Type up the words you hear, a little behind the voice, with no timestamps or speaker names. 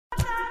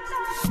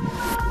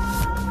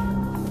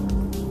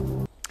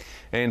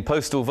And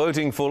postal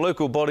voting for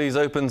local bodies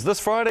opens this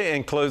Friday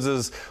and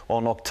closes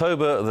on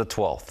October the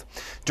 12th.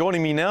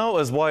 Joining me now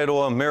is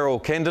Wairoa mayoral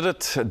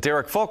candidate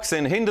Derek Fox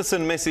and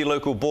Henderson Massey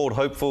local board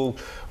hopeful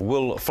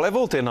Will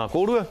Flavell. Tēnā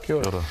kōrua. Kia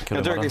ora.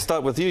 Now, Derek, let's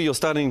start with you. You're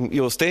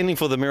standing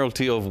for the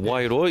mayoralty of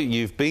Wairoa.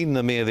 You've been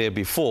the mayor there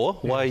before.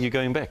 Why are you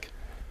going back?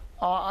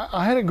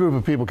 I had a group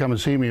of people come and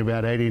see me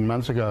about 18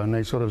 months ago, and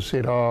they sort of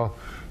said, "Oh,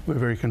 we're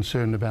very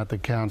concerned about the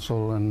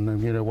council,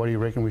 and you know, what do you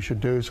reckon we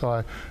should do?" So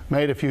I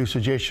made a few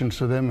suggestions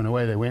to them, and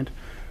away they went.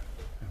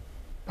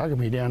 Bugged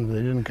me down, but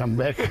they didn't come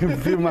back a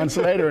few months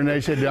later, and they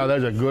said, "No,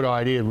 those are good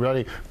ideas,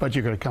 really, but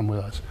you've got to come with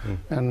us."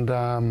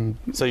 And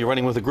so you're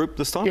running with a group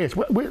this time? Yes,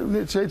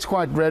 it's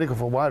quite radical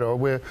for Wairoa.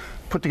 We've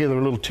put together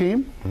a little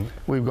team.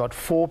 We've got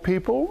 4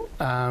 people,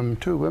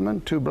 2 women,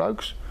 2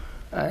 blokes,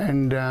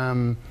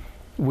 and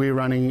we're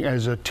running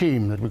as a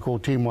team that we call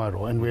Team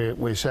Wairoa, and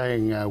we're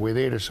saying we're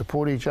there to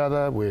support each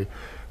other.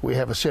 We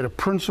have a set of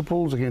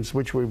principles against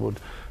which we would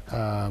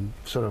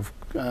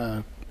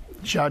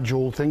judge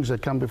all things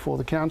that come before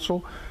the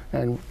council,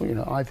 and you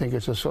know, I think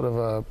it's a sort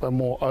of a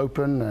more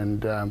open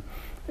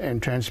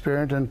and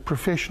transparent and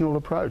professional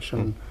approach,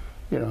 and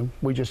you know,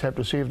 we just have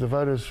to see if the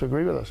voters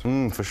agree with us.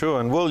 For sure.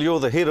 And Will, you're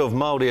the head of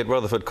Māori at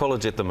Rutherford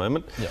College at the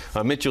moment. Yep.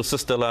 I met your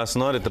sister last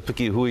night at the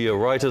Pikihuia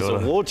Writers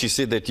Award. She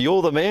said that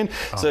you're the man.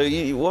 So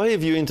why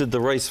have you entered the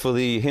race for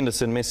the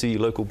Henderson Massey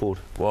local board?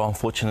 Well, I'm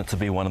fortunate to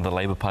be one of the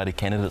Labour Party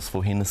candidates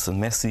for Henderson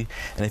Massey.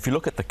 And if you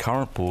look at the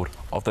current board,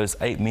 of those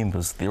 8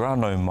 members, there are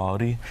no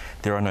Māori,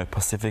 there are no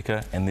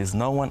Pacifica, and there's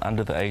no one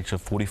under the age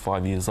of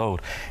 45 years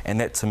old. And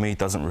that to me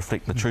doesn't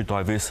reflect the true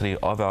diversity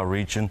of our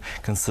region,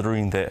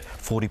 considering that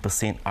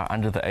 40% are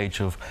under the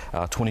age of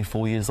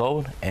 24 years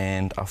old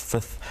and a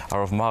fifth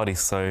are of Māori.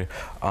 So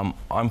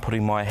I'm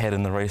putting my hat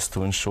in the race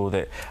to ensure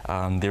that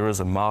there is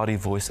a Māori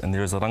voice and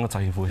there is a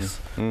rangatahi voice.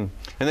 And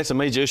that's a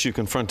major issue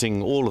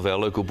confronting all of our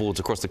local boards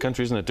across the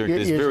country, isn't it, Derek?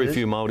 There's very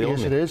few Māori on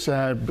there. Yes, it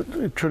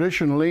is.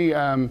 Traditionally,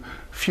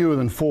 fewer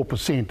than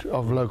 4%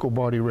 of local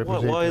body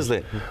representatives. Why is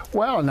that?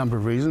 Well, a number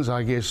of reasons.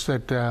 I guess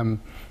that,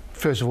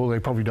 first of all, they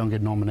probably don't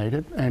get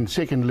nominated. And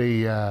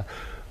secondly,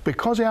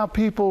 because our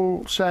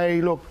people say,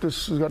 look,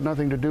 this has got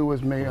nothing to do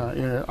with me, you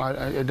know,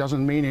 it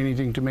doesn't mean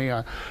anything to me,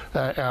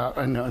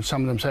 and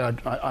some of them say,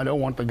 I don't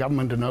want the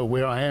government to know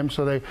where I am,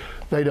 so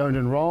they don't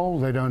enrol,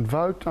 they don't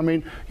vote. I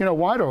mean, you know,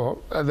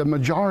 Wairoa, the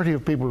majority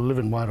of people who live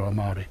in Wairoa are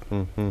Māori.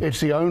 It's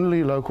the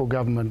only local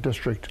government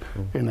district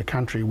in the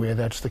country where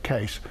that's the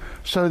case.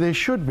 So there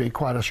should be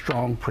quite a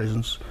strong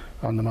presence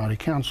on the Māori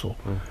Council.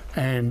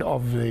 And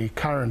of the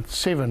current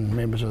 7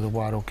 members of the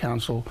Wairoa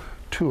Council,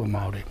 2 are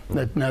Māori.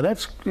 Now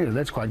that's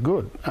quite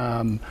good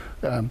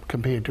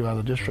compared to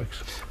other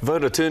districts.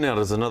 Voter turnout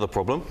is another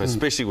problem,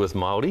 especially with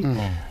Māori.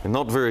 They're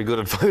not very good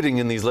at voting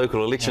in these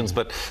local elections.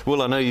 But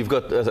Will, I know you've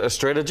got a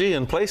strategy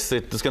in place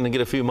that's going to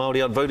get a few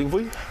Māori out voting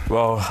for you.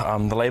 Well,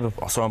 I'm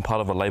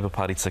part of a Labour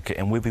Party ticket,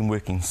 and we've been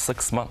working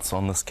 6 months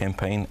on this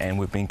campaign, and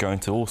we've been going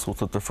to all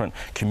sorts of different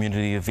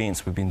community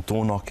events. We've been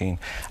door knocking,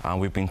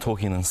 we've been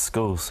talking in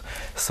schools.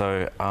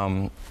 So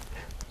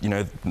you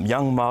know,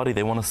 young Māori,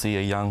 they want to see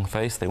a young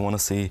face. They want to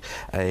see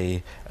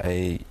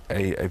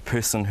a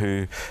person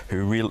who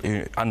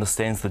really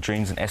understands the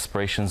dreams and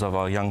aspirations of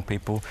our young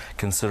people.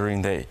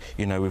 Considering that,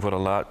 you know, we've got a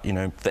lot, you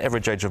know, the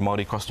average age of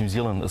Māori across New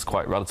Zealand is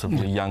quite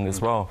relatively young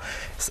as well.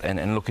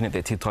 And looking at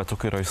that Te Tai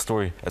Tokerau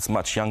story, it's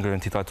much younger in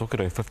Te Tai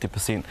Tokerau.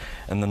 50%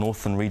 in the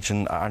northern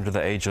region are under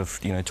the age of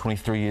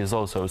 23 years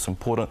old. So it's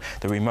important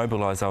that we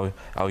mobilise our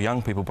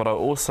young people. But I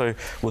also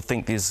would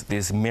think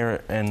there's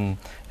merit in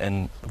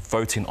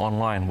voting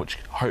online, which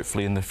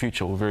hopefully in the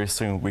future or very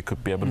soon we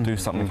could be able to do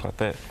something like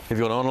that. Have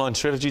you got an online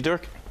strategy,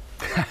 Derek?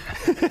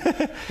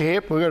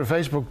 Yep, we've got a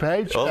Facebook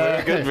page. Oh,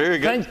 very good, very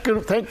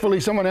good. Thankfully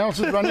someone else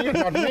is running it,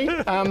 not me.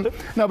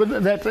 No,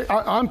 but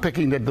I'm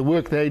picking that the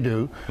work they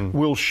do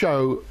will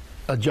show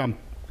a jump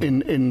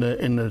in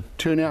the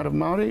turnout of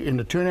Māori, in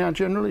the turnout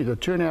generally, the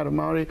turnout of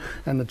Māori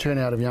and the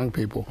turnout of young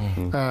people.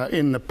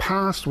 In the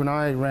past, when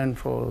I ran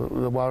for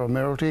the Wairoa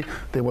mayoralty,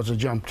 there was a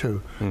jump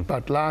too.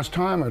 But last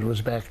time it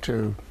was back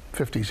to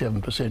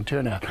 57%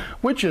 turnout,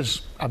 which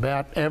is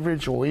about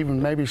average or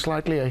even maybe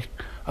slightly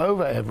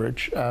over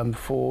average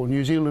for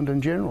New Zealand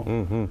in general.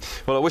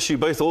 Well, I wish you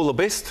both all the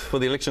best for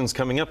the elections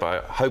coming up. I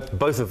hope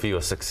both of you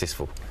are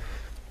successful.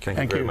 Thank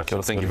you very much.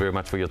 Thank you very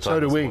much for your time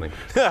this morning.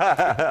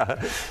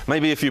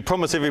 Maybe if you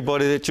promise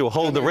everybody that you'll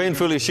hold the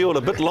Ranfurly Shield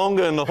a bit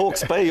longer in the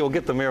Hawke's Bay, you'll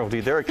get the mayoralty,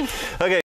 Derek. Okay.